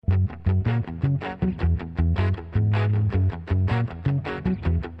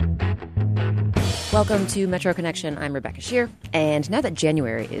Welcome to Metro Connection. I'm Rebecca Shear. And now that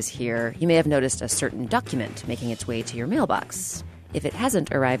January is here, you may have noticed a certain document making its way to your mailbox. If it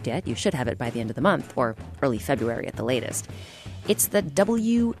hasn't arrived yet, you should have it by the end of the month, or early February at the latest. It's the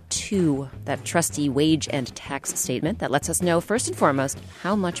W-2, that trusty wage and tax statement that lets us know, first and foremost,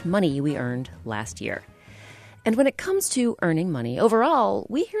 how much money we earned last year. And when it comes to earning money, overall,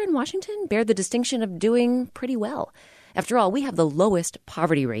 we here in Washington bear the distinction of doing pretty well. After all, we have the lowest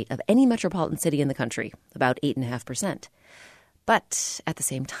poverty rate of any metropolitan city in the country, about 8.5%. But at the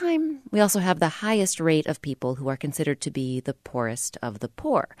same time, we also have the highest rate of people who are considered to be the poorest of the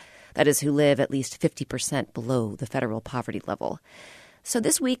poor. That is, who live at least 50% below the federal poverty level. So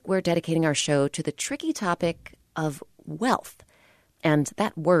this week, we're dedicating our show to the tricky topic of wealth. And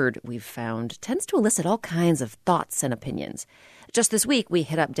that word, we've found, tends to elicit all kinds of thoughts and opinions. Just this week, we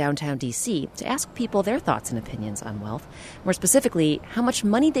hit up downtown D.C. to ask people their thoughts and opinions on wealth. More specifically, how much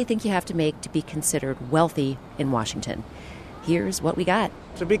money they think you have to make to be considered wealthy in Washington. Here's what we got.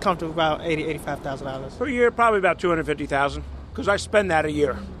 To be comfortable, about $85,000. Per year, probably about $250,000, because I spend that a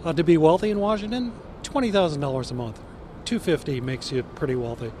year. To be wealthy in Washington, $20,000 a month. $250,000 makes you pretty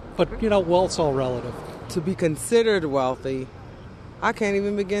wealthy. But, wealth's all relative. To be considered wealthy, I can't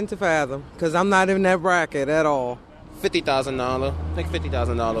even begin to fathom, because I'm not in that bracket at all. $50,000. I think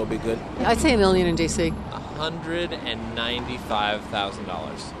 $50,000 would be good. I'd say $1 million in D.C.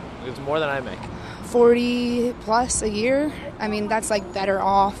 $195,000. It's more than I make. 40 plus a year. I mean, that's like better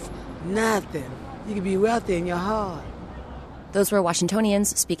off. Nothing. You can be wealthy in your heart. Those were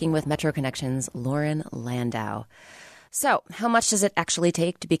Washingtonians speaking with Metro Connection's Lauren Landau. So, how much does it actually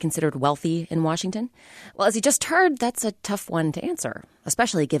take to be considered wealthy in Washington? Well, as you just heard, that's a tough one to answer,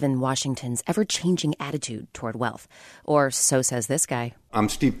 especially given Washington's ever-changing attitude toward wealth. Or so says this guy. I'm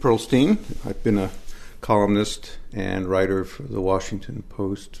Steve Pearlstein. I've been a columnist and writer for the Washington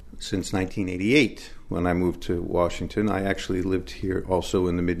Post since 1988. When I moved to Washington, I actually lived here also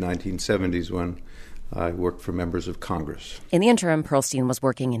in the mid-1970s when I worked for members of Congress. In the interim, Pearlstein was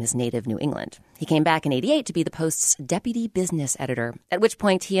working in his native New England. He came back in '88 to be the Post's deputy business editor, at which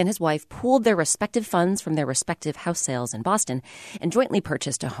point he and his wife pooled their respective funds from their respective house sales in Boston and jointly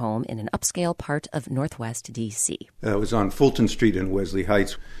purchased a home in an upscale part of Northwest D.C. It was on Fulton Street in Wesley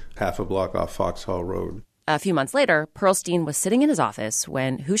Heights, half a block off Foxhall Road. A few months later, Pearlstein was sitting in his office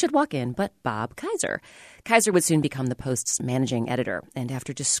when who should walk in but Bob Kaiser. Kaiser would soon become the Post's managing editor, and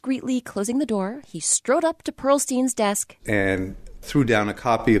after discreetly closing the door, he strode up to Pearlstein's desk and threw down a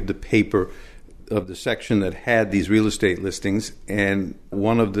copy of the paper of the section that had these real estate listings, and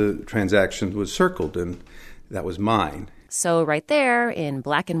one of the transactions was circled, and that was mine. So right there, in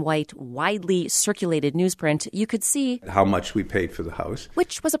black and white, widely circulated newsprint, you could see how much we paid for the house,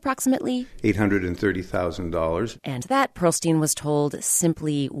 which was approximately $830,000. And that, Pearlstein was told,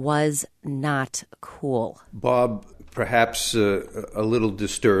 simply was not cool. Bob, perhaps a little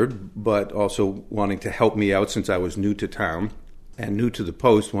disturbed, but also wanting to help me out since I was new to town and new to the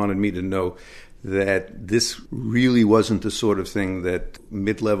Post, wanted me to know that this really wasn't the sort of thing that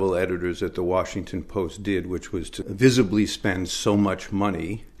mid-level editors at the Washington Post did, which was to visibly spend so much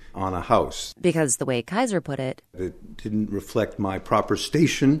money on a house. Because the way Kaiser put it, it didn't reflect my proper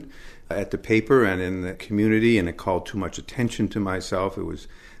station at the paper and in the community, and it called too much attention to myself. It was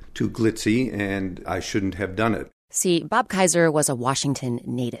too glitzy, and I shouldn't have done it. See, Bob Kaiser was a Washington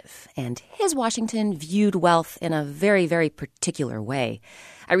native, and his Washington viewed wealth in a very, very particular way.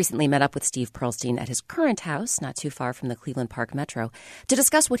 I recently met up with Steve Pearlstein at his current house, not too far from the Cleveland Park Metro, to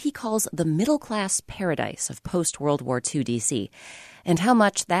discuss what he calls the middle-class paradise of post-World War II D.C., and how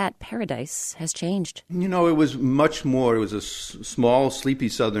much that paradise has changed. It was much more. It was a small, sleepy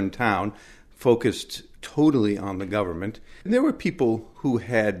southern town focused totally on the government. And there were people who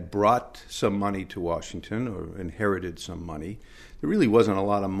had brought some money to Washington or inherited some money. There really wasn't a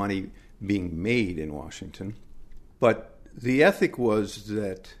lot of money being made in Washington. But the ethic was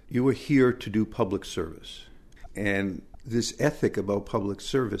that you were here to do public service. And this ethic about public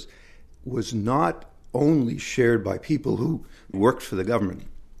service was not only shared by people who worked for the government.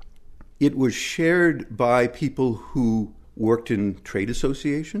 It was shared by people who worked in trade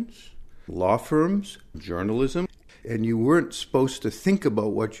associations, law firms, journalism, and you weren't supposed to think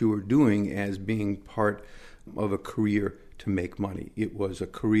about what you were doing as being part of a career to make money. It was a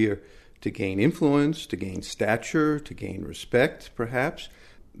career to gain influence, to gain stature, to gain respect, perhaps.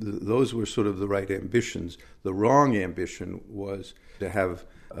 Those were sort of the right ambitions. The wrong ambition was to have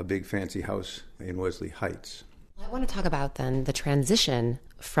a big fancy house in Wesley Heights. I want to talk about, then, the transition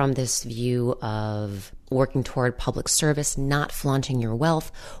from this view of working toward public service, not flaunting your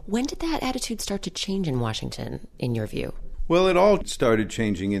wealth. When did that attitude start to change in Washington, in your view? Well, it all started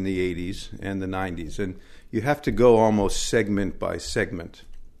changing in the 80s and the 90s, and you have to go almost segment by segment.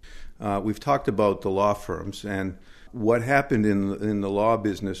 We've talked about the law firms, and what happened in the law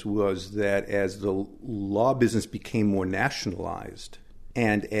business was that as the law business became more nationalized,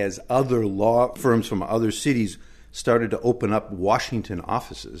 and as other law firms from other cities started to open up Washington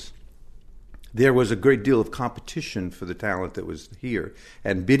offices, there was a great deal of competition for the talent that was here,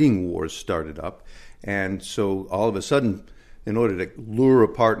 and bidding wars started up. And so all of a sudden, in order to lure a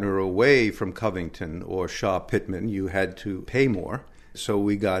partner away from Covington or Shaw Pittman, you had to pay more. So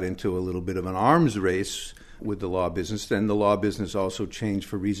we got into a little bit of an arms race with the law business. Then the law business also changed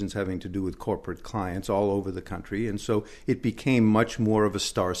for reasons having to do with corporate clients all over the country. And so it became much more of a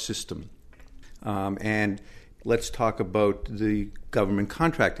star system. And let's talk about the government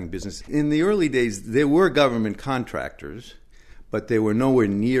contracting business. In the early days, there were government contractors, but they were nowhere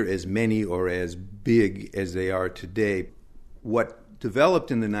near as many or as big as they are today. What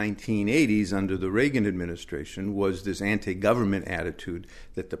developed in the 1980s under the Reagan administration was this anti-government attitude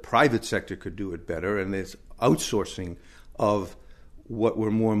that the private sector could do it better, and this outsourcing of what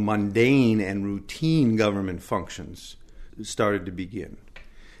were more mundane and routine government functions started to begin.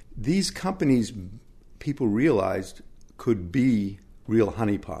 These companies, people realized, could be real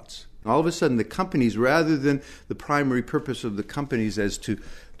honeypots. All of a sudden, the companies, rather than the primary purpose of the companies as to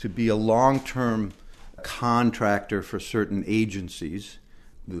be a long-term contractor for certain agencies,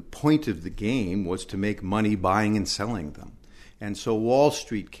 the point of the game was to make money buying and selling them. And so Wall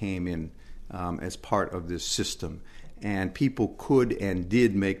Street came in as part of this system. And people could and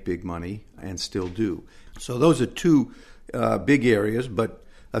did make big money and still do. So those are two big areas, but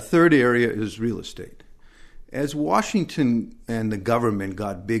a third area is real estate. As Washington and the government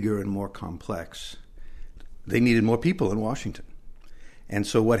got bigger and more complex, they needed more people in Washington. And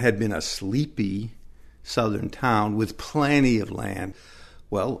so what had been a sleepy southern town with plenty of land,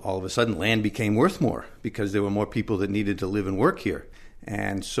 well, all of a sudden land became worth more because there were more people that needed to live and work here.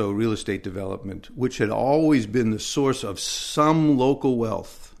 And so real estate development, which had always been the source of some local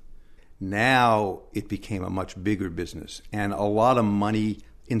wealth, now it became a much bigger business. And a lot of money,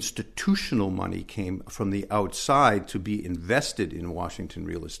 institutional money, came from the outside to be invested in Washington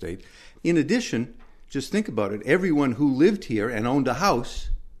real estate. In addition, just think about it, everyone who lived here and owned a house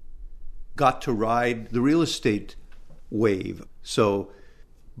got to ride the real estate wave. So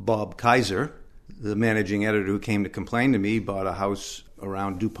Bob Kaiser, the managing editor who came to complain to me, bought a house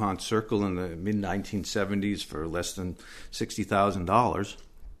around DuPont Circle in the mid-1970s for less than $60,000,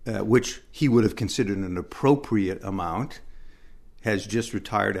 which he would have considered an appropriate amount, has just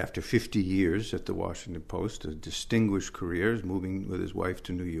retired after 50 years at the Washington Post, a distinguished career, is moving with his wife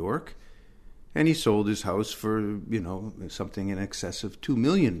to New York, and he sold his house for, something in excess of $2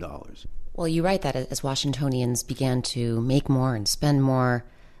 million. Well, you write that as Washingtonians began to make more and spend more,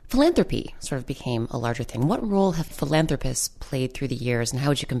 philanthropy sort of became a larger thing. What role have philanthropists played through the years, and how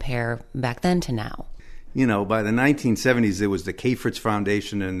would you compare back then to now? By the 1970s, there was the K-Fritz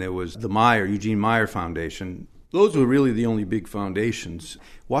Foundation and there was the Eugene Meyer Foundation. Those were really the only big foundations.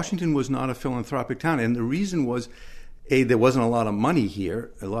 Washington was not a philanthropic town, and the reason was, A, there wasn't a lot of money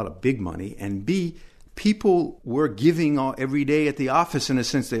here, a lot of big money, and B, people were giving every day at the office in a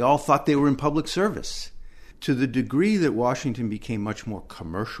sense. They all thought they were in public service. To the degree that Washington became much more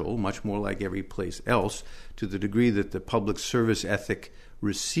commercial, much more like every place else, to the degree that the public service ethic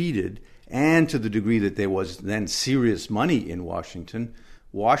receded, and to the degree that there was then serious money in Washington,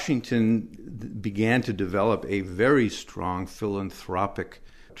 Washington began to develop a very strong philanthropic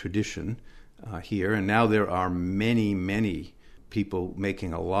tradition here. And now there are many, many people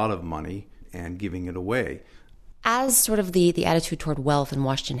making a lot of money and giving it away. As sort of the attitude toward wealth in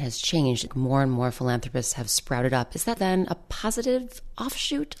Washington has changed, more and more philanthropists have sprouted up. Is that then a positive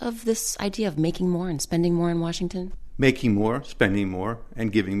offshoot of this idea of making more and spending more in Washington? Making more, spending more,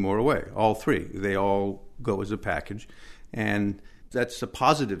 and giving more away. All three. They all go as a package. And that's a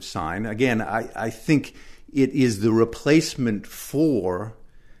positive sign. Again, I think it is the replacement for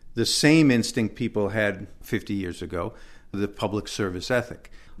the same instinct people had 50 years ago, the public service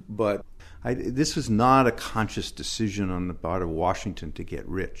ethic. But this was not a conscious decision on the part of Washington to get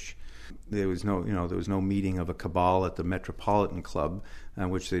rich. There was no meeting of a cabal at the Metropolitan Club in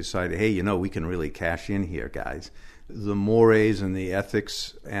which they decided, hey, we can really cash in here, guys. The mores and the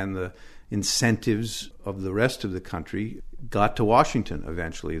ethics and the incentives of the rest of the country got to Washington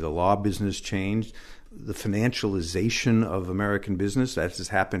eventually. The law business changed. The financialization of American business, that has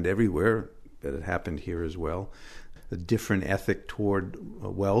happened everywhere, but it happened here as well. A different ethic toward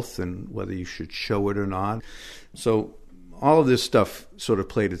wealth and whether you should show it or not. So all of this stuff sort of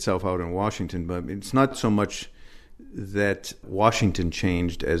played itself out in Washington, but it's not so much that Washington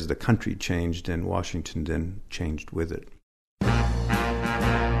changed as the country changed, and Washington then changed with it.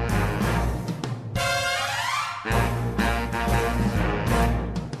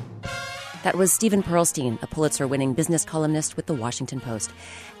 That was Stephen Pearlstein, a Pulitzer-winning business columnist with The Washington Post.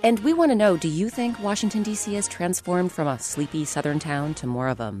 And we want to know, do you think Washington, D.C. has transformed from a sleepy southern town to more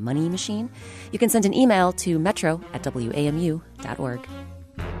of a money machine? You can send an email to metro@wamu.org.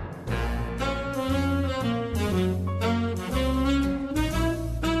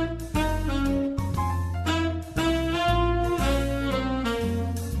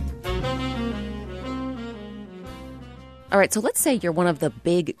 All right, so let's say you're one of the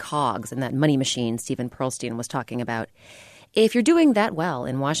big cogs in that money machine Stephen Pearlstein was talking about. If you're doing that well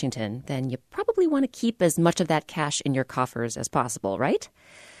in Washington, then you probably want to keep as much of that cash in your coffers as possible, right?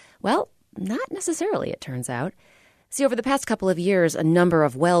 Well, not necessarily, it turns out. See, over the past couple of years, a number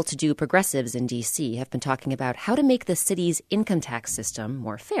of well-to-do progressives in D.C. have been talking about how to make the city's income tax system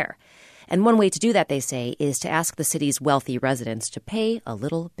more fair. And one way to do that, they say, is to ask the city's wealthy residents to pay a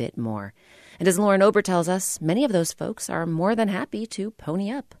little bit more. And as Lauren Ober tells us, many of those folks are more than happy to pony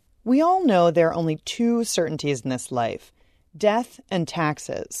up. We all know there are only two certainties in this life: death and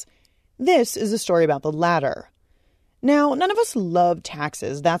taxes. This is a story about the latter. Now, none of us love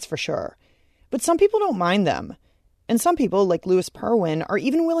taxes, that's for sure. But some people don't mind them. And some people, like Louis Perwin, are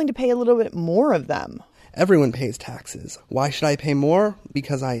even willing to pay a little bit more of them. Everyone pays taxes. Why should I pay more?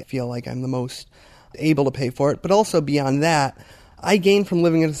 Because I feel like I'm the most able to pay for it. But also beyond that, I gain from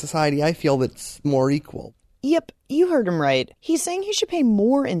living in a society I feel that's more equal. Yep, you heard him right. He's saying he should pay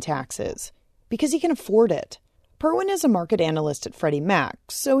more in taxes because he can afford it. Perwin is a market analyst at Freddie Mac,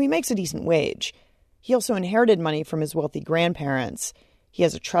 so he makes a decent wage. He also inherited money from his wealthy grandparents. He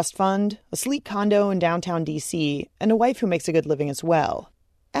has a trust fund, a sleek condo in downtown D.C., and a wife who makes a good living as well.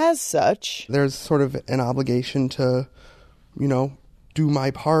 As such, there's sort of an obligation to, do my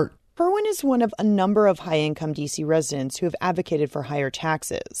part. Perwin is one of a number of high-income D.C. residents who have advocated for higher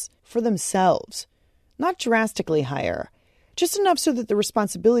taxes for themselves. Not drastically higher, just enough so that the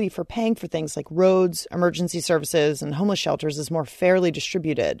responsibility for paying for things like roads, emergency services, and homeless shelters is more fairly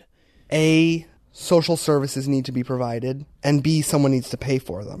distributed. A, social services need to be provided, and B, someone needs to pay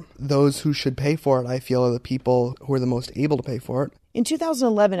for them. Those who should pay for it, I feel, are the people who are the most able to pay for it. In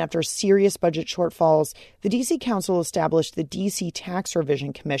 2011, after serious budget shortfalls, the D.C. Council established the D.C. Tax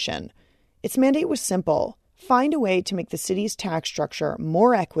Revision Commission. Its mandate was simple: find a way to make the city's tax structure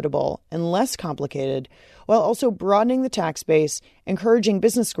more equitable and less complicated, while also broadening the tax base, encouraging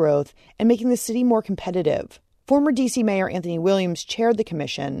business growth, and making the city more competitive. Former D.C. Mayor Anthony Williams chaired the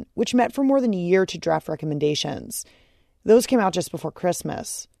commission, which met for more than a year to draft recommendations. Those came out just before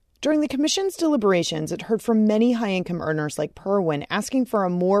Christmas. During the commission's deliberations, it heard from many high-income earners like Perwin asking for a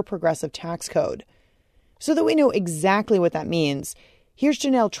more progressive tax code. So that we know exactly what that means, here's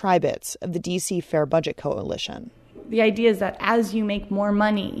Janelle Tribitz of the D.C. Fair Budget Coalition. The idea is that as you make more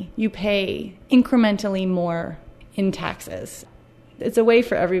money, you pay incrementally more in taxes. It's a way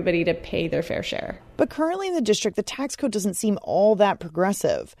for everybody to pay their fair share. But currently in the district, the tax code doesn't seem all that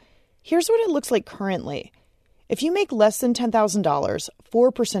progressive. Here's what it looks like currently. If you make less than $10,000,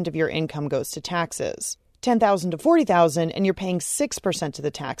 4% of your income goes to taxes. $10,000 to $40,000, and you're paying 6% to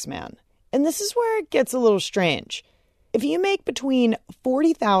the tax man. And this is where it gets a little strange. If you make between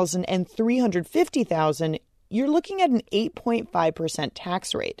 $40,000 and $350,000, you're looking at an 8.5%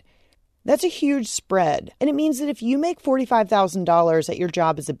 tax rate. That's a huge spread, and it means that if you make $45,000 at your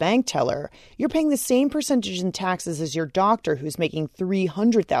job as a bank teller, you're paying the same percentage in taxes as your doctor who's making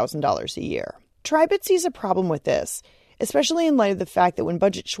 $300,000 a year. Tribitz sees a problem with this, especially in light of the fact that when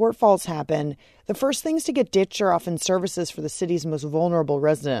budget shortfalls happen, the first things to get ditched are often services for the city's most vulnerable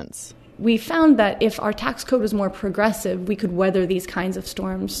residents. We found that if our tax code was more progressive, we could weather these kinds of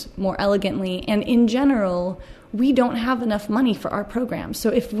storms more elegantly. And in general, we don't have enough money for our programs. So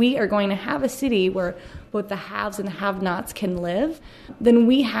if we are going to have a city where both the haves and the have-nots can live, then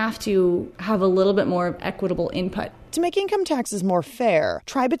we have to have a little bit more equitable input. To make income taxes more fair,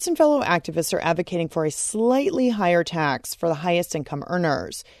 Tribitz and fellow activists are advocating for a slightly higher tax for the highest income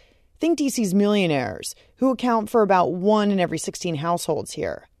earners. Think DC's millionaires, who account for about 1 in every 16 households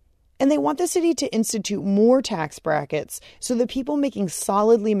here. And they want the city to institute more tax brackets so that people making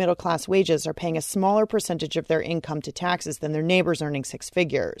solidly middle-class wages are paying a smaller percentage of their income to taxes than their neighbors earning 6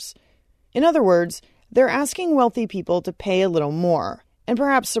 figures. In other words, they're asking wealthy people to pay a little more. And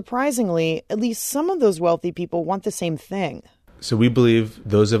perhaps surprisingly, at least some of those wealthy people want the same thing. So we believe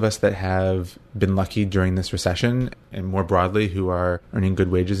those of us that have been lucky during this recession, and more broadly who are earning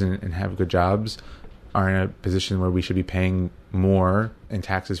good wages and have good jobs, are in a position where we should be paying more in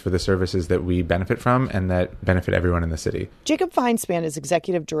taxes for the services that we benefit from and that benefit everyone in the city. Jacob Feinspan is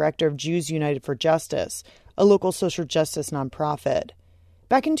executive director of Jews United for Justice, a local social justice nonprofit.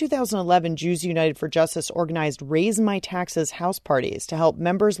 Back in 2011, Jews United for Justice organized Raise My Taxes house parties to help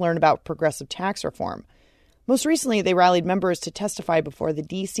members learn about progressive tax reform. Most recently, they rallied members to testify before the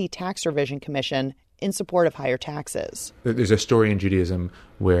D.C. Tax Revision Commission in support of higher taxes. There's a story in Judaism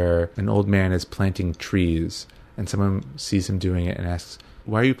where an old man is planting trees and someone sees him doing it and asks,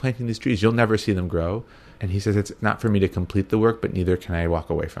 "Why are you planting these trees? You'll never see them grow." And he says, "It's not for me to complete the work, but neither can I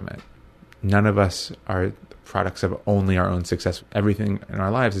walk away from it." None of us are products of only our own success. Everything in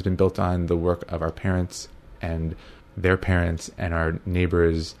our lives has been built on the work of our parents and their parents and our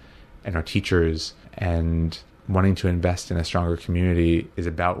neighbors and our teachers. And wanting to invest in a stronger community is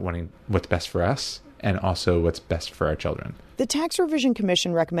about wanting what's best for us and also what's best for our children. The Tax Revision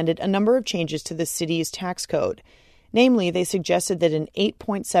Commission recommended a number of changes to the city's tax code. Namely, they suggested that an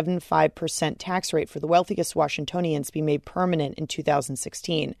 8.75% tax rate for the wealthiest Washingtonians be made permanent in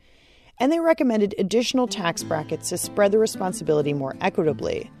 2016. And they recommended additional tax brackets to spread the responsibility more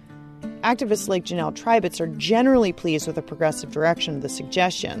equitably. Activists like Janelle Tribitz are generally pleased with the progressive direction of the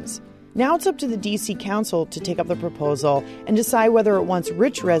suggestions. Now it's up to the D.C. Council to take up the proposal and decide whether it wants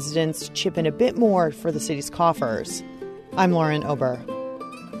rich residents to chip in a bit more for the city's coffers. I'm Lauren Ober.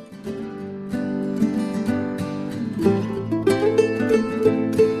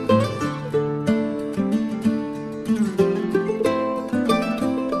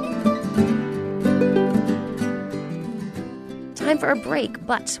 Time for a break,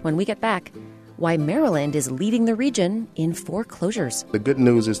 but when we get back, why Maryland is leading the region in foreclosures. The good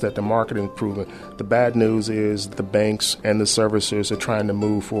news is that the market is improving. The bad news is the banks and the servicers are trying to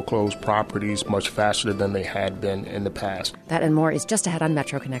move foreclosed properties much faster than they had been in the past. That and more is just ahead on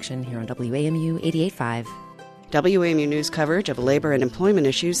Metro Connection here on WAMU 88.5. WAMU News coverage of labor and employment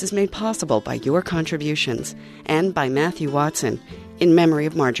issues is made possible by your contributions and by Matthew Watson, in memory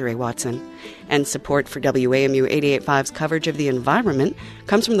of Marjorie Watson. And support for WAMU 88.5's coverage of the environment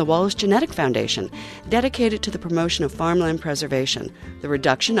comes from the Wallace Genetic Foundation, dedicated to the promotion of farmland preservation, the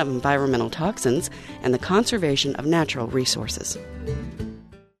reduction of environmental toxins, and the conservation of natural resources.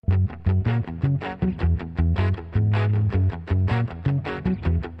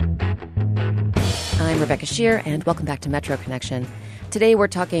 I'm Rebecca Shear, and welcome back to Metro Connection. Today we're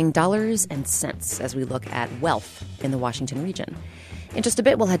talking dollars and cents as we look at wealth in the Washington region. In just a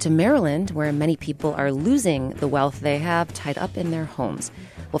bit, we'll head to Maryland, where many people are losing the wealth they have tied up in their homes.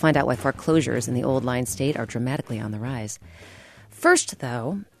 We'll find out why foreclosures in the old line state are dramatically on the rise. First,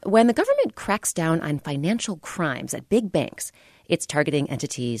 though, when the government cracks down on financial crimes at big banks, it's targeting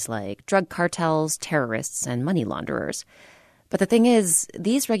entities like drug cartels, terrorists, and money launderers. But the thing is,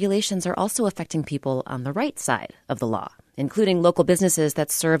 these regulations are also affecting people on the right side of the law, including local businesses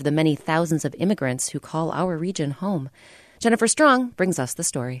that serve the many thousands of immigrants who call our region home. Jennifer Strong brings us the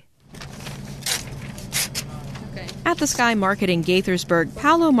story. At the Sky Market in Gaithersburg,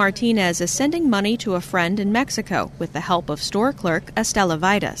 Paulo Martinez is sending money to a friend in Mexico with the help of store clerk Estela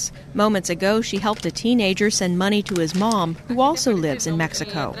Vidas. Moments ago, she helped a teenager send money to his mom, who also lives in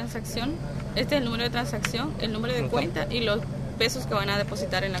Mexico. Este es el número de transacción, el número de cuenta y los pesos que van a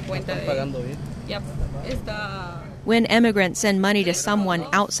depositar en la cuenta de... Yep. When immigrants send money to someone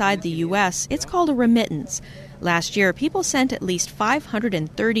outside the U.S., it's called a remittance. Last year, people sent at least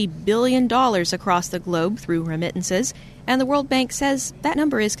 $530 billion across the globe through remittances, and the World Bank says that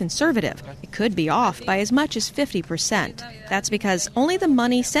number is conservative. It could be off by as much as 50%. That's because only the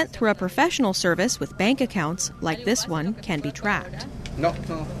money sent through a professional service with bank accounts, like this one, can be tracked. No.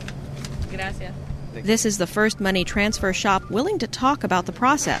 Gracias. This is the first money transfer shop willing to talk about the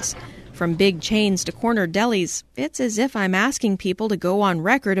process. From big chains to corner delis, it's as if I'm asking people to go on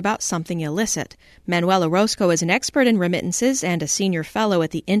record about something illicit. Manuel Orozco is an expert in remittances and a senior fellow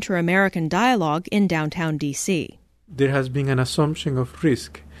at the Inter-American Dialogue in downtown D.C. There has been an assumption of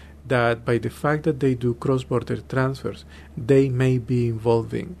risk that by the fact that they do cross-border transfers, they may be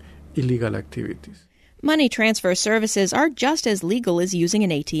involving illegal activities. Money transfer services are just as legal as using an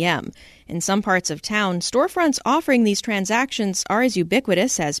ATM. In some parts of town, storefronts offering these transactions are as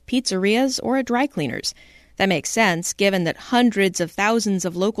ubiquitous as pizzerias or a dry cleaner's. That makes sense, given that hundreds of thousands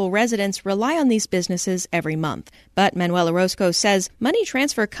of local residents rely on these businesses every month. But Manuel Orozco says money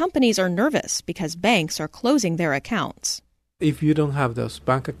transfer companies are nervous because banks are closing their accounts. If you don't have those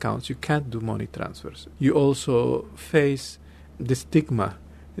bank accounts, you can't do money transfers. You also face the stigma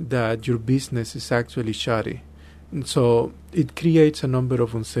that your business is actually shoddy. And so it creates a number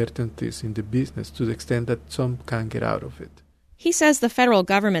of uncertainties in the business to the extent that some can't get out of it. He says the federal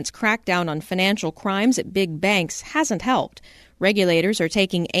government's crackdown on financial crimes at big banks hasn't helped. Regulators are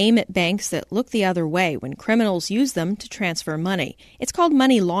taking aim at banks that look the other way when criminals use them to transfer money. It's called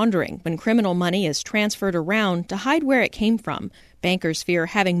money laundering, when criminal money is transferred around to hide where it came from. Bankers fear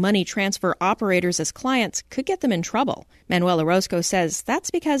having money transfer operators as clients could get them in trouble. Manuel Orozco says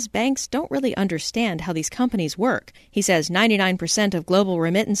that's because banks don't really understand how these companies work. He says 99% of global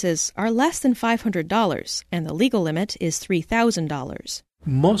remittances are less than $500, and the legal limit is $3,000.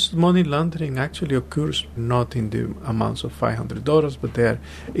 Most money laundering actually occurs not in the amounts of $500, but they are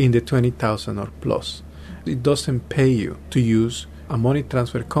in the $20,000 or plus. It doesn't pay you to use a money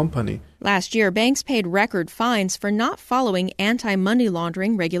transfer company. Last year, banks paid record fines for not following anti-money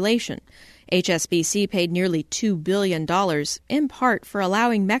laundering regulation. HSBC paid nearly $2 billion, in part for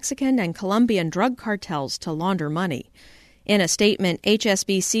allowing Mexican and Colombian drug cartels to launder money. In a statement,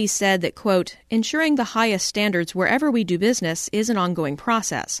 HSBC said that, quote, ensuring the highest standards wherever we do business is an ongoing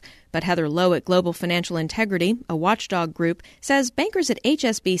process. But Heather Lowe at Global Financial Integrity, a watchdog group, says bankers at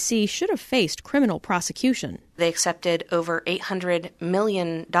HSBC should have faced criminal prosecution. They accepted over $800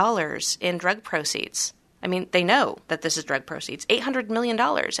 million in drug proceeds. I mean, they know that this is drug proceeds, $800 million,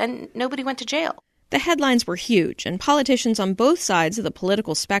 and nobody went to jail. The headlines were huge, and politicians on both sides of the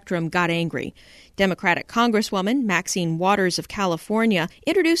political spectrum got angry. Democratic Congresswoman Maxine Waters of California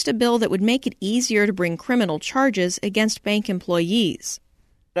introduced a bill that would make it easier to bring criminal charges against bank employees.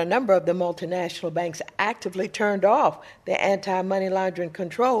 A number of the multinational banks actively turned off their anti-money laundering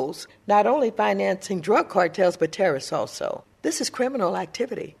controls, not only financing drug cartels, but terrorists also. This is criminal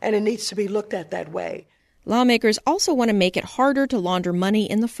activity, and it needs to be looked at that way. Lawmakers also want to make it harder to launder money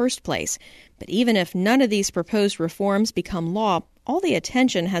in the first place. But even if none of these proposed reforms become law, all the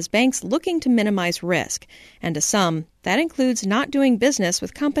attention has banks looking to minimize risk. And to some, that includes not doing business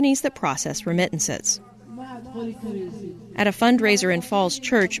with companies that process remittances. At a fundraiser in Falls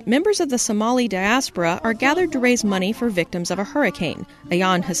Church, members of the Somali diaspora are gathered to raise money for victims of a hurricane.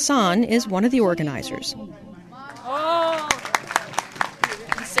 Ayan Hassan is one of the organizers.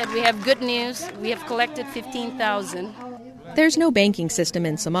 He said, we have good news. We have collected $15,000. There's no banking system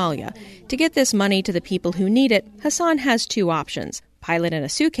in Somalia. To get this money to the people who need it, Hassan has two options: pilot in a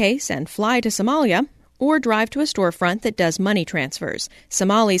suitcase and fly to Somalia, or drive to a storefront that does money transfers.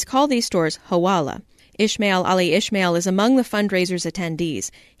 Somalis call these stores hawala. Ismail Ali Ismail is among the fundraiser's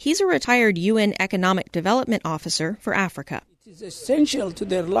attendees. He's a retired UN Economic Development Officer for Africa. It is essential to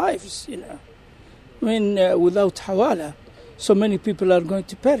their lives, without hawala, so many people are going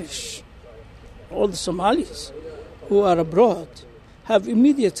to perish. All the Somalis who are abroad have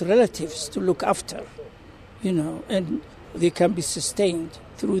immediate relatives to look after, and they can be sustained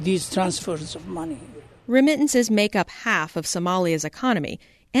through these transfers of money. Remittances make up half of Somalia's economy.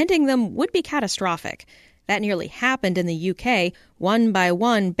 Ending them would be catastrophic. That nearly happened in the UK. One by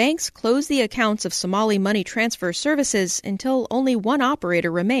one, banks closed the accounts of Somali money transfer services until only one operator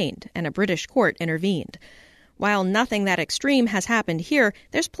remained, and a British court intervened. While nothing that extreme has happened here,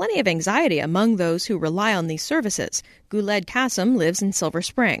 there's plenty of anxiety among those who rely on these services. Guled Qasim lives in Silver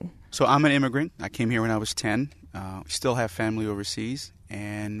Spring. So I'm an immigrant. I came here when I was 10. We still have family overseas,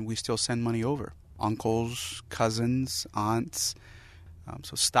 and we still send money over. Uncles, cousins, aunts.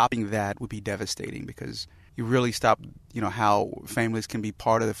 So stopping that would be devastating because you really stop, how families can be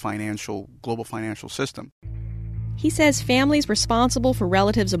part of the global financial system. He says families responsible for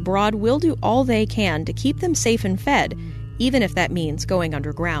relatives abroad will do all they can to keep them safe and fed, even if that means going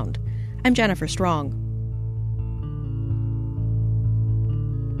underground. I'm Jennifer Strong.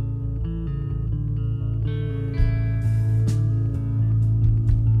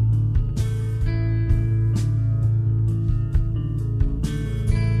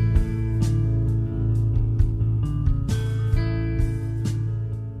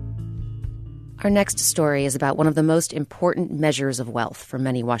 Our next story is about one of the most important measures of wealth for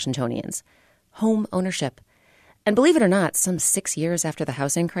many Washingtonians, home ownership. And believe it or not, some 6 years after the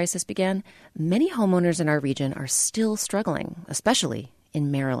housing crisis began, many homeowners in our region are still struggling, especially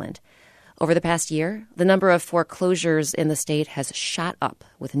in Maryland. Over the past year, the number of foreclosures in the state has shot up,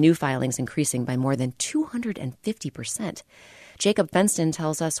 with new filings increasing by more than 250%. Jacob Fenston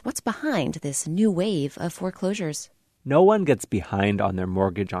tells us what's behind this new wave of foreclosures. No one gets behind on their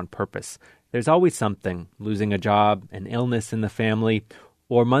mortgage on purpose. There's always something: losing a job, an illness in the family,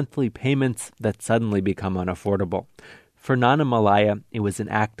 or monthly payments that suddenly become unaffordable. For Nana Malaya, it was an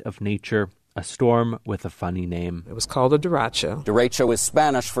act of nature, a storm with a funny name. It was called a derecho. Derecho is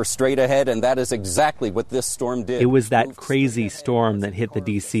Spanish for straight ahead, and that is exactly what this storm did. It was that crazy storm that hit the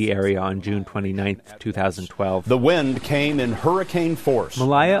D.C. area on June 29, 2012. The wind came in hurricane force.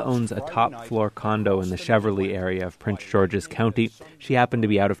 Malaya owns a top-floor condo in the Cheverly area of Prince George's County. She happened to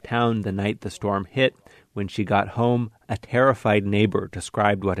be out of town the night the storm hit. When she got home, a terrified neighbor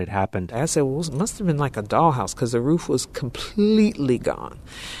described what had happened. I said, well, it must have been like a dollhouse because the roof was completely gone.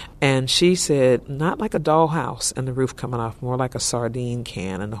 And she said, not like a dollhouse and the roof coming off, more like a sardine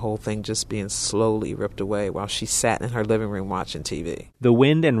can and the whole thing just being slowly ripped away while she sat in her living room watching TV. The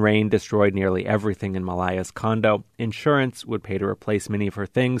wind and rain destroyed nearly everything in Malaya's condo. Insurance would pay to replace many of her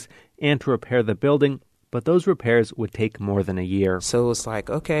things and to repair the building, but those repairs would take more than a year. So it's like,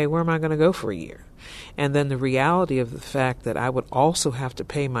 okay, where am I going to go for a year? And then the reality of the fact that I would also have to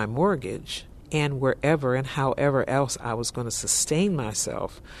pay my mortgage and wherever and however else I was going to sustain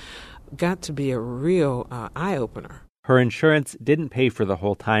myself got to be a real eye-opener. Her insurance didn't pay for the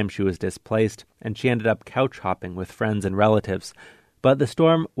whole time she was displaced, and she ended up couch hopping with friends and relatives. But the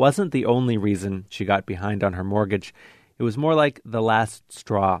storm wasn't the only reason she got behind on her mortgage. It was more like the last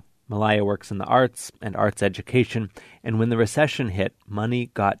straw. Malaya works in the arts and arts education, and when the recession hit,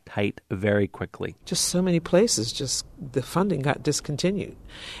 money got tight very quickly. Just so many places, just the funding got discontinued.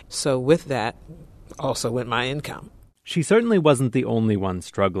 So with that, also went my income. She certainly wasn't the only one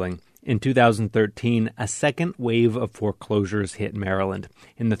struggling. In 2013, a second wave of foreclosures hit Maryland.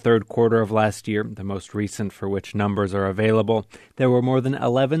 In the third quarter of last year, the most recent for which numbers are available, there were more than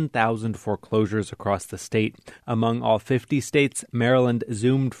 11,000 foreclosures across the state. Among all 50 states, Maryland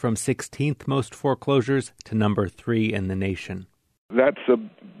zoomed from 16th most foreclosures to number 3 in the nation. That's a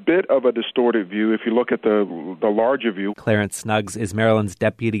bit of a distorted view if you look at the larger view. Clarence Snuggs is Maryland's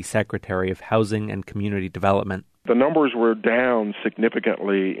Deputy Secretary of Housing and Community Development. The numbers were down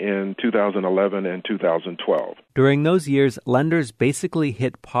significantly in 2011 and 2012. During those years, lenders basically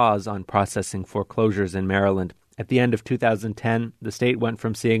hit pause on processing foreclosures in Maryland. At the end of 2010, the state went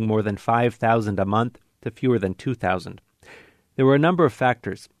from seeing more than 5,000 a month to fewer than 2,000. There were a number of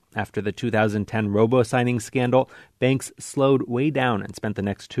factors. After the 2010 robo-signing scandal, banks slowed way down and spent the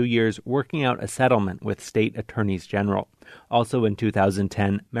next 2 years working out a settlement with state attorneys general. Also in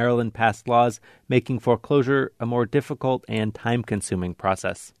 2010, Maryland passed laws making foreclosure a more difficult and time-consuming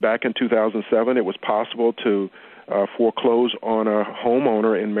process. Back in 2007, it was possible to foreclose on a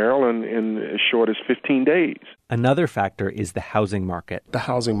homeowner in Maryland in as short as 15 days. Another factor is the housing market. The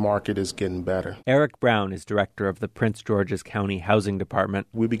housing market is getting better. Eric Brown is director of the Prince George's County Housing Department.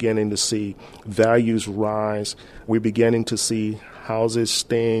 We're beginning to see values rise. We're beginning to see houses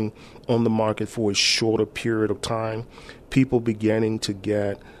staying on the market for a shorter period of time. People beginning to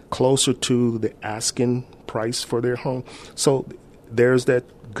get closer to the asking price for their home. So there's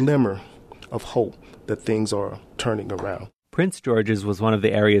that glimmer of hope that things are turning around. Prince George's was one of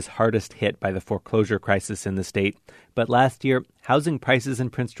the areas hardest hit by the foreclosure crisis in the state. But last year, housing prices in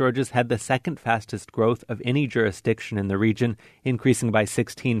Prince George's had the second fastest growth of any jurisdiction in the region, increasing by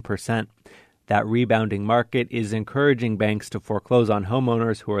 16%. That rebounding market is encouraging banks to foreclose on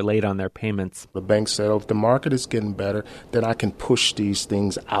homeowners who are late on their payments. The bank said, if the market is getting better, then I can push these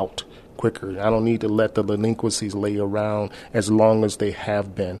things out quicker. I don't need to let the delinquencies lay around as long as they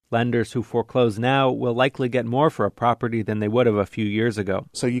have been. Lenders who foreclose now will likely get more for a property than they would have a few years ago.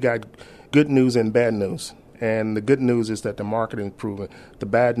 So you got good news and bad news. And the good news is that the market is improving. The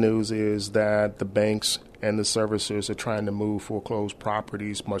bad news is that the banks and the servicers are trying to move foreclosed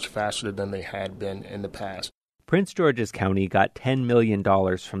properties much faster than they had been in the past. Prince George's County got $10 million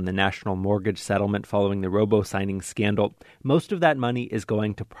from the national mortgage settlement following the robo-signing scandal. Most of that money is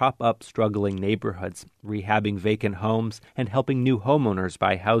going to prop up struggling neighborhoods, rehabbing vacant homes, and helping new homeowners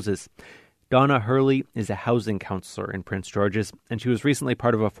buy houses. Donna Hurley is a housing counselor in Prince George's, and she was recently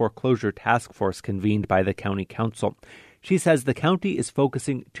part of a foreclosure task force convened by the county council. She says the county is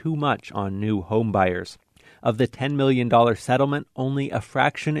focusing too much on new home buyers. Of the $10 million settlement, only a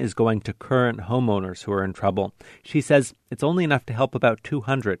fraction is going to current homeowners who are in trouble. She says it's only enough to help about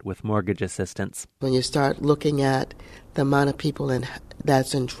 200 with mortgage assistance. When you start looking at the amount of people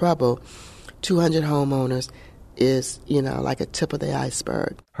that's in trouble, 200 homeowners is, like a tip of the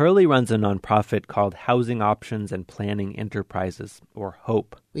iceberg. Hurley runs a nonprofit called Housing Options and Planning Enterprises, or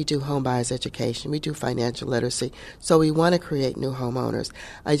HOPE. We do home buyers education. We do financial literacy. So we want to create new homeowners.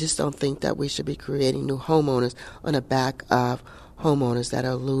 I just don't think that we should be creating new homeowners on the back of homeowners that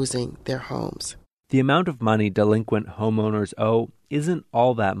are losing their homes. The amount of money delinquent homeowners owe isn't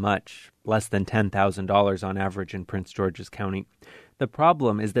all that much, less than $10,000 on average in Prince George's County. The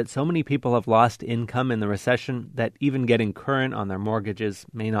problem is that so many people have lost income in the recession that even getting current on their mortgages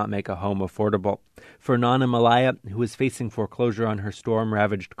may not make a home affordable. For Nana Malaya, who is facing foreclosure on her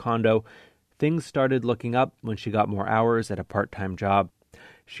storm-ravaged condo, things started looking up when she got more hours at a part-time job.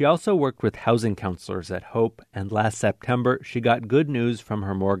 She also worked with housing counselors at Hope, and last September she got good news from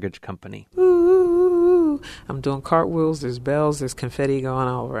her mortgage company. Ooh, I'm doing cartwheels, there's bells, there's confetti going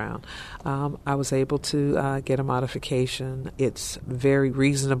all around. I was able to get a modification. It's very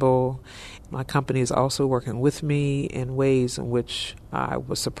reasonable. My company is also working with me in ways in which I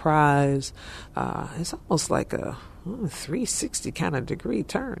was surprised. It's almost like a 360 kind of degree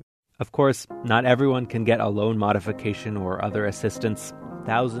turn. Of course, not everyone can get a loan modification or other assistance.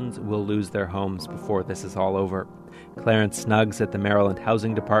 Thousands will lose their homes before this is all over. Clarence Snuggs at the Maryland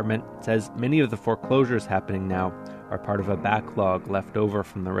Housing Department says many of the foreclosures happening now are part of a backlog left over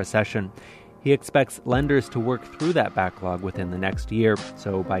from the recession. He expects lenders to work through that backlog within the next year,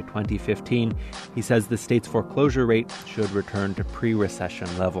 so by 2015, he says the state's foreclosure rate should return to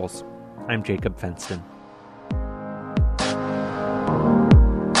pre-recession levels. I'm Jacob Fenston.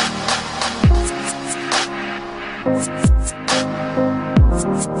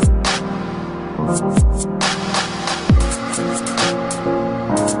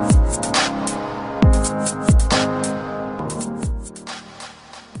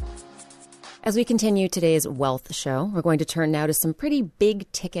 As we continue today's Wealth Show, we're going to turn now to some pretty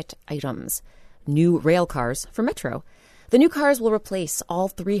big-ticket items. New rail cars for Metro. The new cars will replace all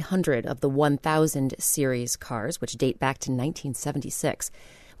 300 of the 1000 series cars, which date back to 1976.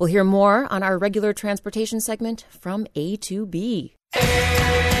 We'll hear more on our regular transportation segment from A to B.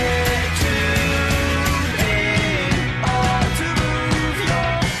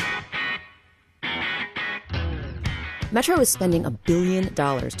 Metro is spending $1 billion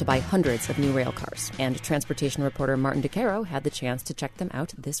to buy hundreds of new rail cars, and transportation reporter Martin DeCaro had the chance to check them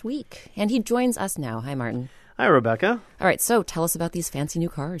out this week. And he joins us now. Hi, Martin. Hi, Rebecca. All right, so tell us about these fancy new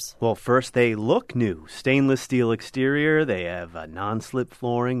cars. Well, first, they look new. Stainless steel exterior. They have non-slip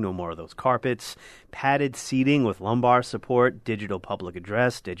flooring, no more of those carpets. Padded seating with lumbar support, digital public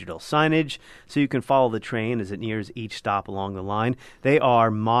address, digital signage, so you can follow the train as it nears each stop along the line. They are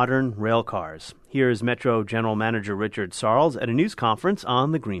modern rail cars. Here's Metro General Manager Richard Sarles at a news conference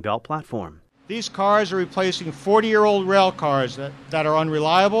on the Greenbelt platform. These cars are replacing 40-year-old rail cars that are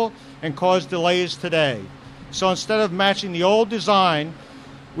unreliable and cause delays today. So instead of matching the old design,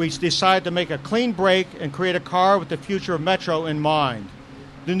 we decided to make a clean break and create a car with the future of Metro in mind.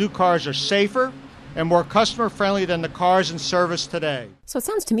 The new cars are safer and more customer-friendly than the cars in service today. So it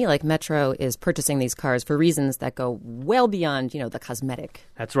sounds to me like Metro is purchasing these cars for reasons that go well beyond, the cosmetic.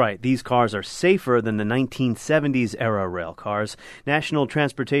 That's right. These cars are safer than the 1970s era rail cars. National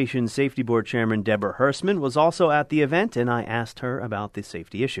Transportation Safety Board Chairman Deborah Hersman was also at the event, and I asked her about the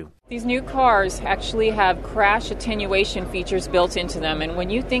safety issue. These new cars actually have crash attenuation features built into them, and when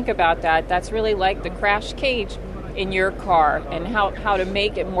you think about that, that's really like the crash cage in your car and how to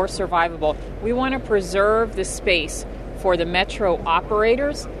make it more survivable. We want to preserve the space for the Metro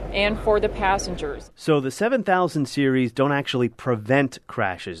operators and for the passengers. So the 7000 series don't actually prevent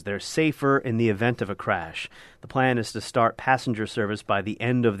crashes. They're safer in the event of a crash. The plan is to start passenger service by the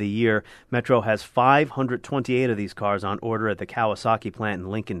end of the year. Metro has 528 of these cars on order at the Kawasaki plant in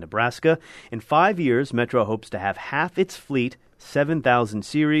Lincoln, Nebraska. In 5 years, Metro hopes to have half its fleet 7000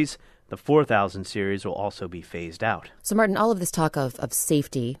 series. The 4000 series will also be phased out. So, Martin, all of this talk of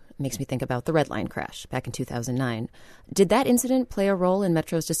safety makes me think about the Red Line crash back in 2009. Did that incident play a role in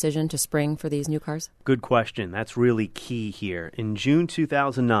Metro's decision to spring for these new cars? Good question. That's really key here. In June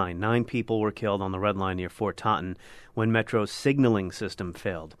 2009, 9 people were killed on the Red Line near Fort Taunton when Metro's signaling system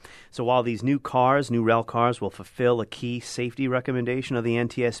failed. So while these new rail cars will fulfill a key safety recommendation of the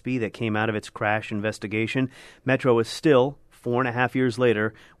NTSB that came out of its crash investigation, Metro is still 4.5 years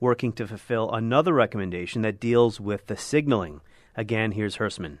later, working to fulfill another recommendation that deals with the signaling. Again, here's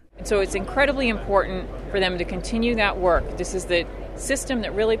Hersman. So it's incredibly important for them to continue that work. This is the system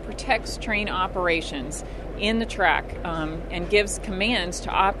that really protects train operations in the track and gives commands to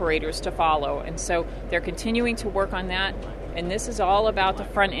operators to follow. And so they're continuing to work on that. And this is all about the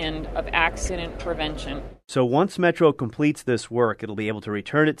front end of accident prevention. So once Metro completes this work, it'll be able to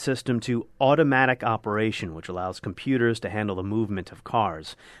return its system to automatic operation, which allows computers to handle the movement of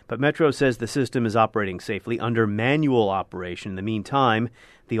cars. But Metro says the system is operating safely under manual operation. In the meantime,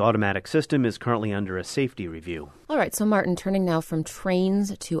 The automatic system is currently under a safety review. All right, so Martin, turning now from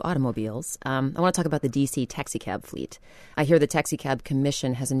trains to automobiles, I want to talk about the D.C. taxicab fleet. I hear the Taxicab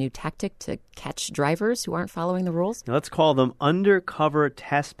Commission has a new tactic to catch drivers who aren't following the rules. Now, let's call them undercover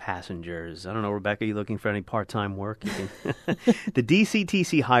test passengers. I don't know, Rebecca, you looking for any part-time work? The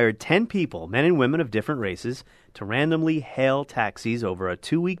DCTC hired 10 people, men and women of different races, to randomly hail taxis over a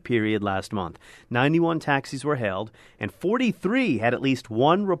 2-week period last month. 91 taxis were hailed, and 43 had at least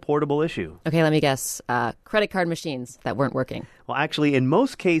one reportable issue. Okay, let me guess. Credit card machines that weren't working. Well, actually, in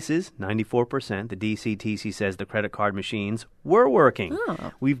most cases, 94%, the DCTC says the credit card machines were working.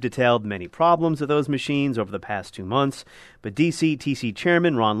 Oh. We've detailed many problems with those machines over the past 2 months, but DCTC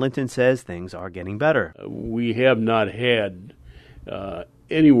Chairman Ron Linton says things are getting better. We have not had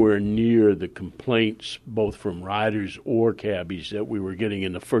anywhere near the complaints, both from riders or cabbies, that we were getting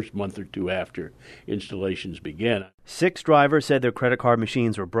in the first month or two after installations began. 6 drivers said their credit card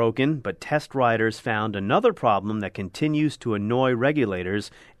machines were broken, but test riders found another problem that continues to annoy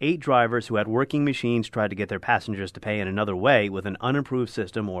regulators. 8 drivers who had working machines tried to get their passengers to pay in another way with an unapproved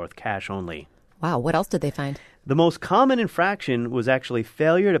system or with cash only. Wow, what else did they find? The most common infraction was actually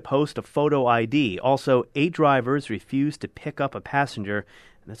failure to post a photo ID. Also, 8 drivers refused to pick up a passenger.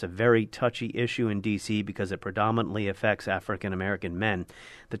 And that's a very touchy issue in D.C. because it predominantly affects African-American men.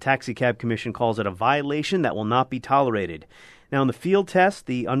 The Taxicab Commission calls it a violation that will not be tolerated. Now, in the field test,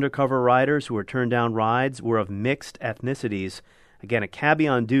 the undercover riders who were turned down rides were of mixed ethnicities. Again, a cabbie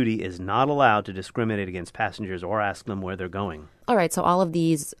on duty is not allowed to discriminate against passengers or ask them where they're going. All right, so all of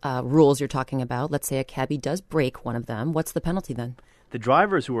these rules you're talking about, let's say a cabbie does break one of them. What's the penalty then? The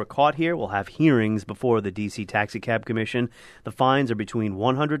drivers who were caught here will have hearings before the D.C. Taxicab Commission. The fines are between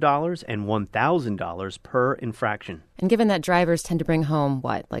 $100 and $1,000 per infraction. And given that drivers tend to bring home,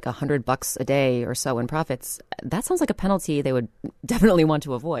 like $100 a day or so in profits, that sounds like a penalty they would definitely want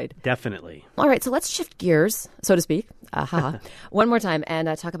to avoid. Definitely. All right, so let's shift gears, so to speak, one more time,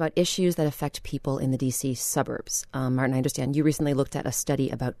 and talk about issues that affect people in the D.C. suburbs. Martin, I understand you recently looked at a study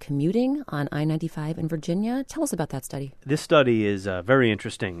about commuting on I-95 in Virginia. Tell us about that study. This study is very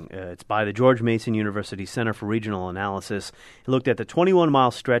interesting. It's by the George Mason University Center for Regional Analysis. It looked at the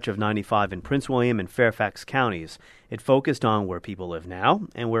 21-mile stretch of 95 in Prince William and Fairfax counties. It focused on where people live now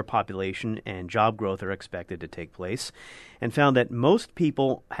and where population and job growth are expected to take place, and found that most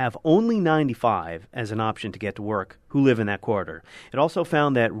people have only 95 as an option to get to work who live in that corridor. It also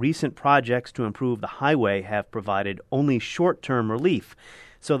found that recent projects to improve the highway have provided only short-term relief.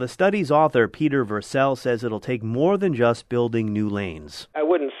 So the study's author, Peter Vercel, says it'll take more than just building new lanes. I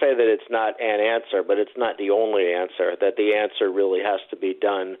wouldn't say that it's not an answer, but it's not the only answer, that the answer really has to be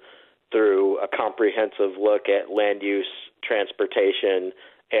done through a comprehensive look at land use, transportation,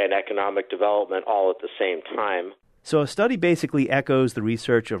 and economic development all at the same time. So a study basically echoes the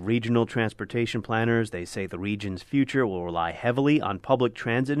research of regional transportation planners. They say the region's future will rely heavily on public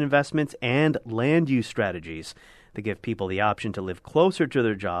transit investments and land use strategies that give people the option to live closer to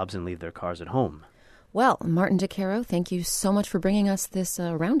their jobs and leave their cars at home. Well, Martin DeCaro, thank you so much for bringing us this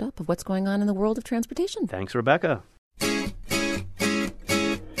roundup of what's going on in the world of transportation. Thanks, Rebecca.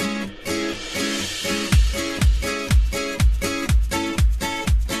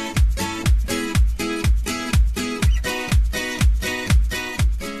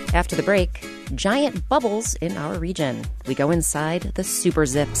 After the break, giant bubbles in our region. We go inside the super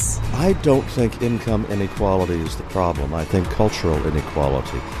zips. I don't think income inequality is the problem. I think cultural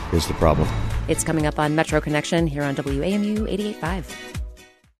inequality is the problem. It's coming up on Metro Connection here on WAMU 88.5.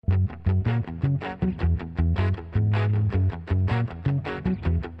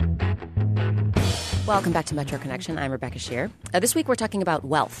 Welcome back to Metro Connection. I'm Rebecca Shear. This week we're talking about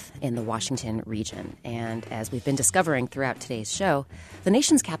wealth in the Washington region. And as we've been discovering throughout today's show, the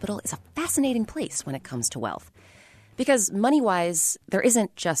nation's capital is a fascinating place when it comes to wealth. Because money-wise, there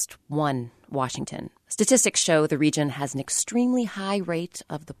isn't just one Washington. Statistics show the region has an extremely high rate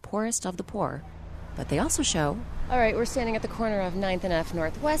of the poorest of the poor. But they also show... All right, we're standing at the corner of 9th and F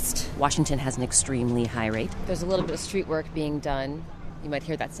Northwest. Washington has an extremely high rate. There's a little bit of street work being done. You might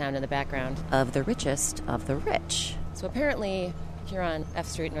hear that sound in the background. Of the richest of the rich. So apparently, here on F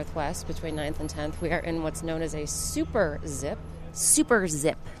Street Northwest, between 9th and 10th, we are in what's known as a super zip. Super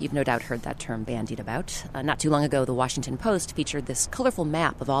zip. You've no doubt heard that term bandied about. Not too long ago, the Washington Post featured this colorful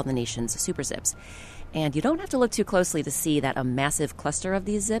map of all the nation's super zips. And you don't have to look too closely to see that a massive cluster of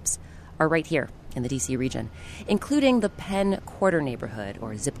these zips are right here in the D.C. region, including the Penn Quarter neighborhood,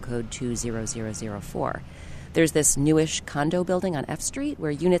 or zip code 20004. There's this newish condo building on F Street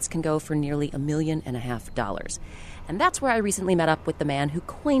where units can go for nearly $1.5 million. And that's where I recently met up with the man who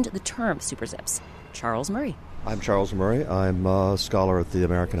coined the term super zips, Charles Murray. I'm Charles Murray. I'm a scholar at the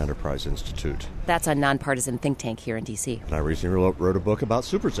American Enterprise Institute. That's a nonpartisan think tank here in D.C. And I recently wrote a book about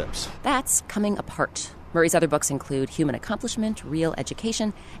super zips. That's coming apart. Murray's other books include Human Accomplishment, Real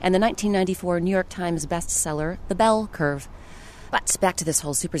Education, and the 1994 New York Times bestseller, The Bell Curve. But back to this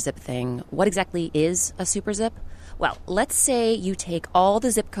whole super zip thing. What exactly is a super zip? Well, let's say you take all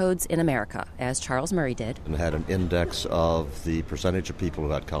the zip codes in America, as Charles Murray did, And had an index of the percentage of people who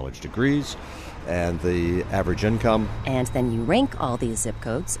had college degrees and the average income. and then you rank all these zip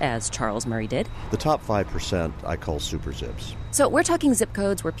codes, as Charles Murray did. The top 5% I call super zips. So we're talking zip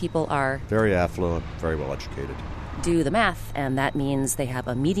codes where people are, Very affluent, very well educated. do the math, and that means they have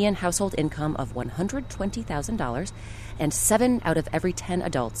a median household income of $120,000, and 7 out of every 10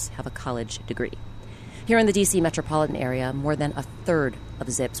 adults have a college degree. Here in the D.C. metropolitan area, more than a third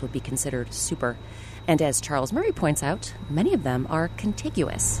of zips would be considered super. And as Charles Murray points out, many of them are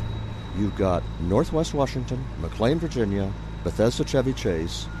contiguous. You've got Northwest Washington, McLean, Virginia, Bethesda, Chevy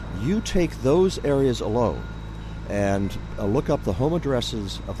Chase. You take those areas alone and look up the home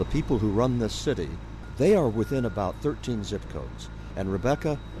addresses of the people who run this city. They are within about 13 zip codes. And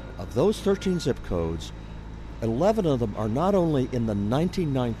Rebecca, of those 13 zip codes, 11 of them are not only in the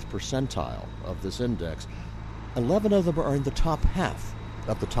 99th percentile of this index, 11 of them are in the top half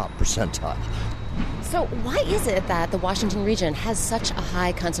of the top percentile. So why is it that the Washington region has such a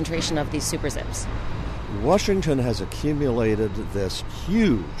high concentration of these super zips? Washington has accumulated this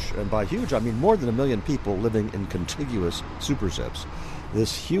huge, and by huge I mean more than 1 million people living in contiguous super zips.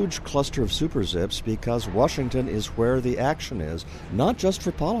 This huge cluster of super zips because Washington is where the action is, not just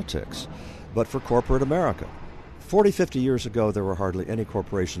for politics, but for corporate America. 40, 50 years ago, there were hardly any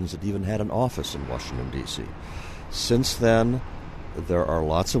corporations that even had an office in Washington, D.C. Since then, there are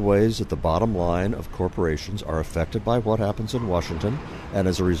lots of ways that the bottom line of corporations are affected by what happens in Washington, and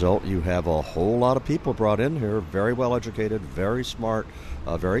as a result, you have a whole lot of people brought in here, very well educated, very smart,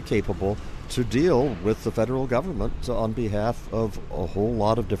 very capable, to deal with the federal government on behalf of a whole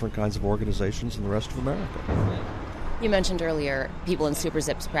lot of different kinds of organizations in the rest of America. You mentioned earlier people in super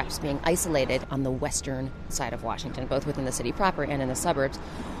zips perhaps being isolated on the western side of Washington, both within the city proper and in the suburbs.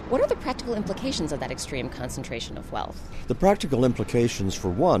 What are the practical implications of that extreme concentration of wealth? The practical implications, for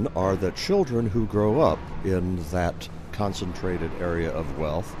one, are that children who grow up in that concentrated area of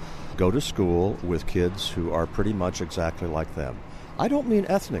wealth go to school with kids who are pretty much exactly like them. I don't mean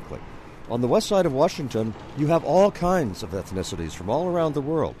ethnically. On the west side of Washington, you have all kinds of ethnicities from all around the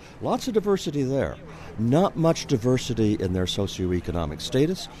world. Lots of diversity there. Not much diversity in their socioeconomic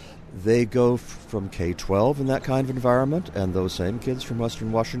status. They go from K-12 in that kind of environment, and those same kids from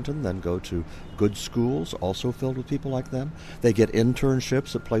western Washington then go to good schools, also filled with people like them. They get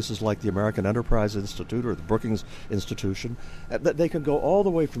internships at places like the American Enterprise Institute or the Brookings Institution. They can go all the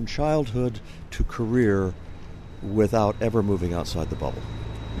way from childhood to career without ever moving outside the bubble.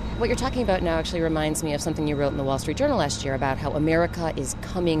 What you're talking about now actually reminds me of something you wrote in the Wall Street Journal last year about how America is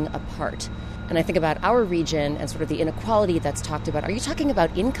coming apart. And I think about our region and sort of the inequality that's talked about. Are you talking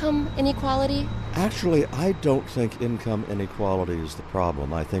about income inequality? Actually, I don't think income inequality is the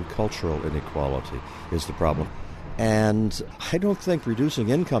problem. I think cultural inequality is the problem. And I don't think reducing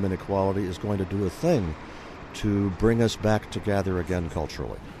income inequality is going to do a thing to bring us back together again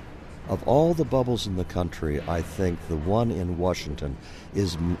culturally. Of all the bubbles in the country, I think the one in Washington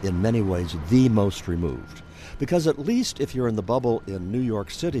is in many ways the most removed. Because at least if you're in the bubble in New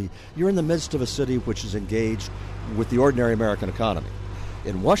York City, you're in the midst of a city which is engaged with the ordinary American economy.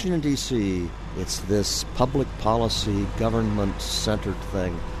 In Washington, D.C., it's this public policy, government-centered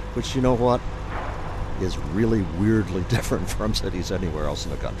thing, which, you know what, is really weirdly different from cities anywhere else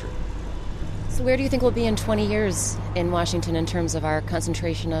in the country. So where do you think we'll be in 20 years in Washington in terms of our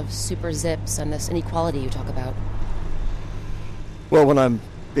concentration of super zips and this inequality you talk about? Well, when I'm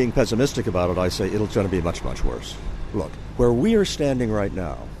being pessimistic about it, I say it's going to be much, much worse. Look, where we are standing right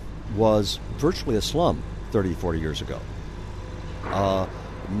now was virtually a slum 30, 40 years ago.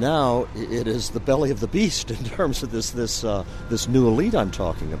 Now it is the belly of the beast in terms of this new elite I'm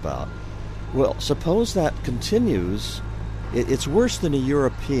talking about. Well, suppose that continues. It's worse than a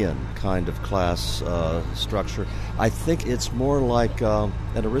European kind of class structure. I think it's more like an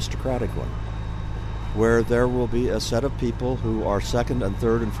aristocratic one, where there will be a set of people who are second and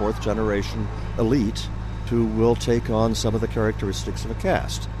third and fourth generation elite who will take on some of the characteristics of a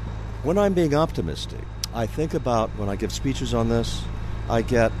caste. When I'm being optimistic, I think about when I give speeches on this, I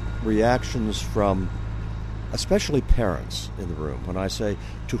get reactions from especially parents in the room when I say,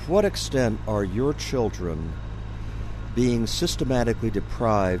 to what extent are your children being systematically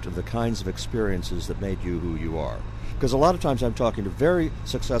deprived of the kinds of experiences that made you who you are? Because a lot of times I'm talking to very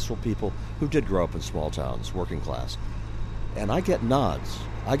successful people who did grow up in small towns, working class. And I get nods.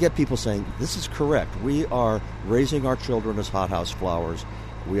 I get people saying, this is correct. We are raising our children as hothouse flowers.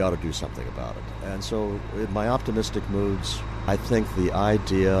 We ought to do something about it. And so in my optimistic moods, I think the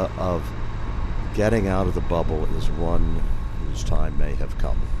idea of getting out of the bubble is one whose time may have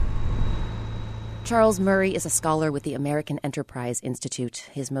come. Charles Murray is a scholar with the American Enterprise Institute.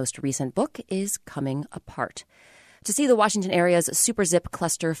 His most recent book is Coming Apart. To see the Washington area's Super Zip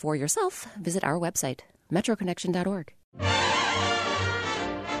cluster for yourself, visit our website, metroconnection.org.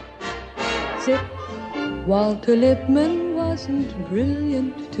 Zip, Walter Lippmann wasn't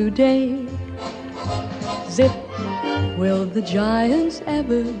brilliant today. Zip, will the Giants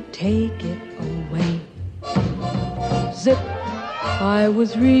ever take it away? Zip, I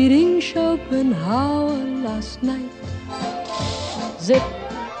was reading Schopenhauer last night. Zip,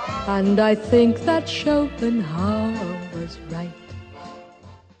 and I think that Schopenhauer was right.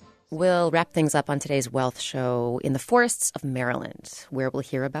 We'll wrap things up on today's Wealth Show in the forests of Maryland, where we'll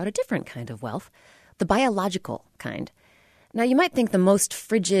hear about a different kind of wealth, the biological kind. Now, you might think the most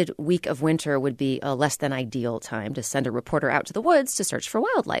frigid week of winter would be a less than ideal time to send a reporter out to the woods to search for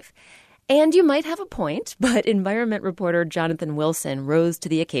wildlife. And you might have a point, but environment reporter Jonathan Wilson rose to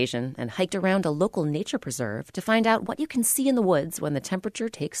the occasion and hiked around a local nature preserve to find out what you can see in the woods when the temperature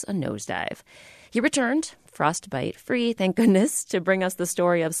takes a nosedive. He returned, frostbite-free, thank goodness, to bring us the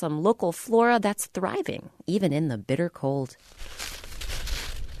story of some local flora that's thriving, even in the bitter cold.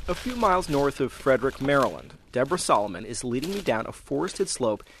 A few miles north of Frederick, Maryland, Deborah Solomon is leading me down a forested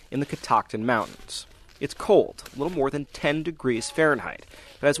slope in the Catoctin Mountains. It's cold, a little more than 10 degrees Fahrenheit,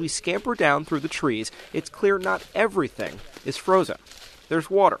 but as we scamper down through the trees, it's clear not everything is frozen.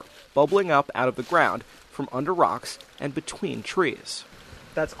 There's water bubbling up out of the ground from under rocks and between trees.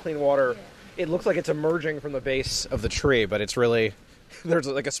 That's clean water. It looks like it's emerging from the base of the tree, but it's really, there's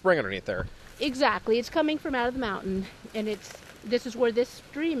like a spring underneath there. Exactly. It's coming from out of the mountain, and this is where this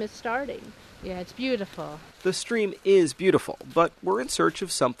stream is starting. Yeah, it's beautiful. The stream is beautiful, but we're in search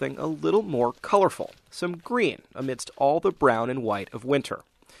of something a little more colorful, some green amidst all the brown and white of winter.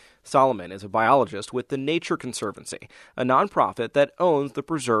 Solomon is a biologist with the Nature Conservancy, a nonprofit that owns the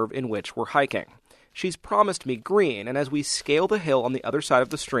preserve in which we're hiking. She's promised me green, and as we scale the hill on the other side of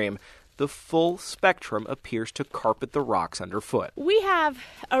the stream, the full spectrum appears to carpet the rocks underfoot. We have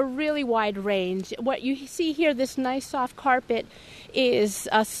a really wide range. What you see here, this nice soft carpet, is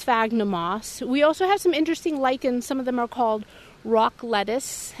a sphagnum moss. We also have some interesting lichens. Some of them are called rock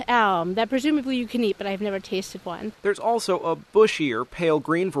lettuce that presumably you can eat, but I've never tasted one. There's also a bushier pale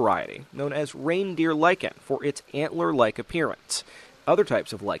green variety known as reindeer lichen for its antler-like appearance. Other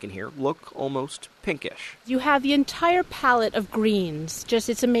types of lichen here look almost pinkish. You have the entire palette of greens.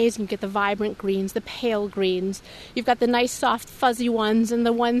 It's amazing. You get the vibrant greens, the pale greens. You've got the nice, soft, fuzzy ones and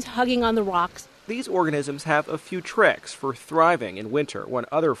the ones hugging on the rocks. These organisms have a few tricks for thriving in winter when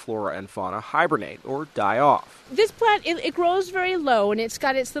other flora and fauna hibernate or die off. This plant, it grows very low, and it's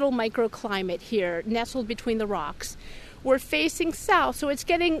got its little microclimate here, nestled between the rocks. We're facing south, so it's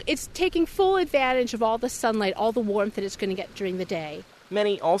taking full advantage of all the sunlight, all the warmth that it's going to get during the day.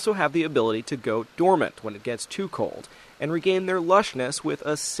 Many also have the ability to go dormant when it gets too cold and regain their lushness with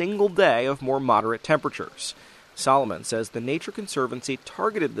a single day of more moderate temperatures. Solomon says the Nature Conservancy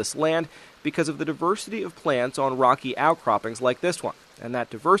targeted this land because of the diversity of plants on rocky outcroppings like this one, and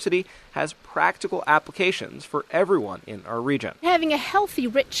that diversity has practical applications for everyone in our region. Having a healthy,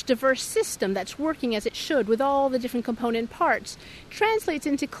 rich, diverse system that's working as it should with all the different component parts translates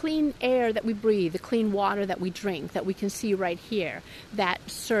into clean air that we breathe, the clean water that we drink, that we can see right here, that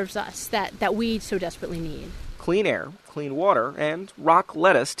serves us, that we so desperately need. Clean air, clean water, and rock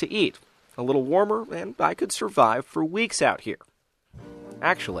lettuce to eat. A little warmer, and I could survive for weeks out here.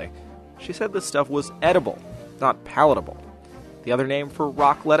 Actually, she said this stuff was edible, not palatable. The other name for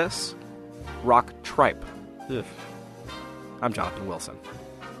rock lettuce? Rock tripe. Ugh. I'm Jonathan Wilson.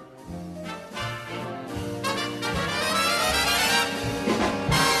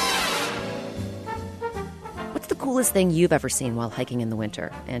 What's the coolest thing you've ever seen while hiking in the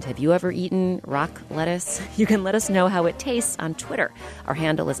winter? And have you ever eaten rock lettuce? You can let us know how it tastes on Twitter. Our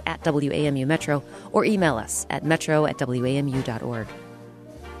handle is @WAMU Metro, or email us at metro@wamu.org.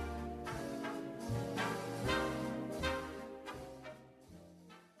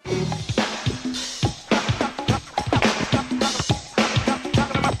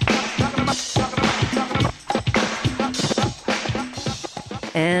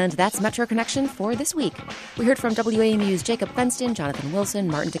 And that's Metro Connection for this week. We heard from WAMU's Jacob Fenston, Jonathan Wilson,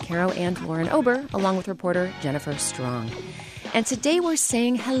 Martin DeCaro, and Lauren Ober, along with reporter Jennifer Strong. And today we're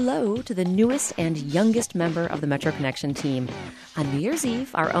saying hello to the newest and youngest member of the Metro Connection team. On New Year's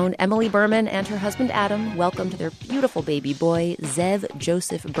Eve, our own Emily Berman and her husband Adam welcomed their beautiful baby boy, Zev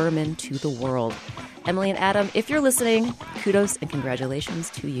Joseph Berman, to the world. Emily and Adam, if you're listening, kudos and congratulations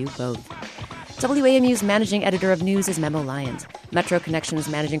to you both. WAMU's managing editor of news is Memo Lyons. Metro Connection's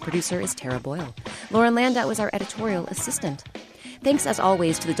managing producer is Tara Boyle. Lauren Landau is our editorial assistant. Thanks, as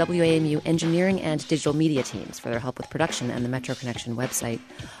always, to the WAMU engineering and digital media teams for their help with production and the Metro Connection website.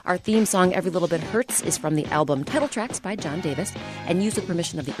 Our theme song, Every Little Bit Hurts, is from the album Title Tracks by John Davis and used with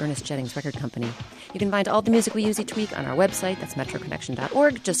permission of the Ernest Jennings Record Company. You can find all the music we use each week on our website. That's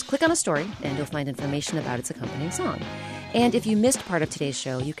metroconnection.org. Just click on a story and you'll find information about its accompanying song. And if you missed part of today's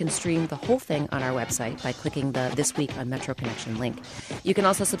show, you can stream the whole thing on our website by clicking the This Week on Metro Connection link. You can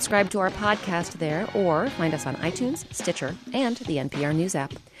also subscribe to our podcast there or find us on iTunes, Stitcher, and the NPR News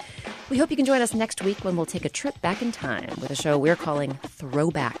app. We hope you can join us next week when we'll take a trip back in time with a show we're calling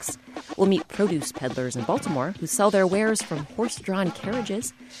Throwbacks. We'll meet produce peddlers in Baltimore who sell their wares from horse-drawn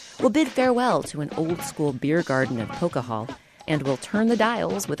carriages. We'll bid farewell to an old-school beer garden in Polka Hall. And we'll turn the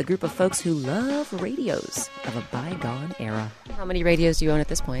dials with a group of folks who love radios of a bygone era. How many radios do you own at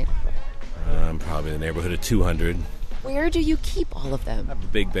this point? Probably in the neighborhood of 200. Where do you keep all of them? I have a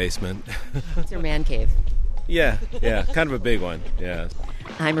big basement. It's your man cave. Yeah, kind of a big one, yeah.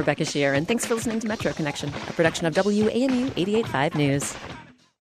 I'm Rebecca Shear, and thanks for listening to Metro Connection, a production of WAMU 88.5 News.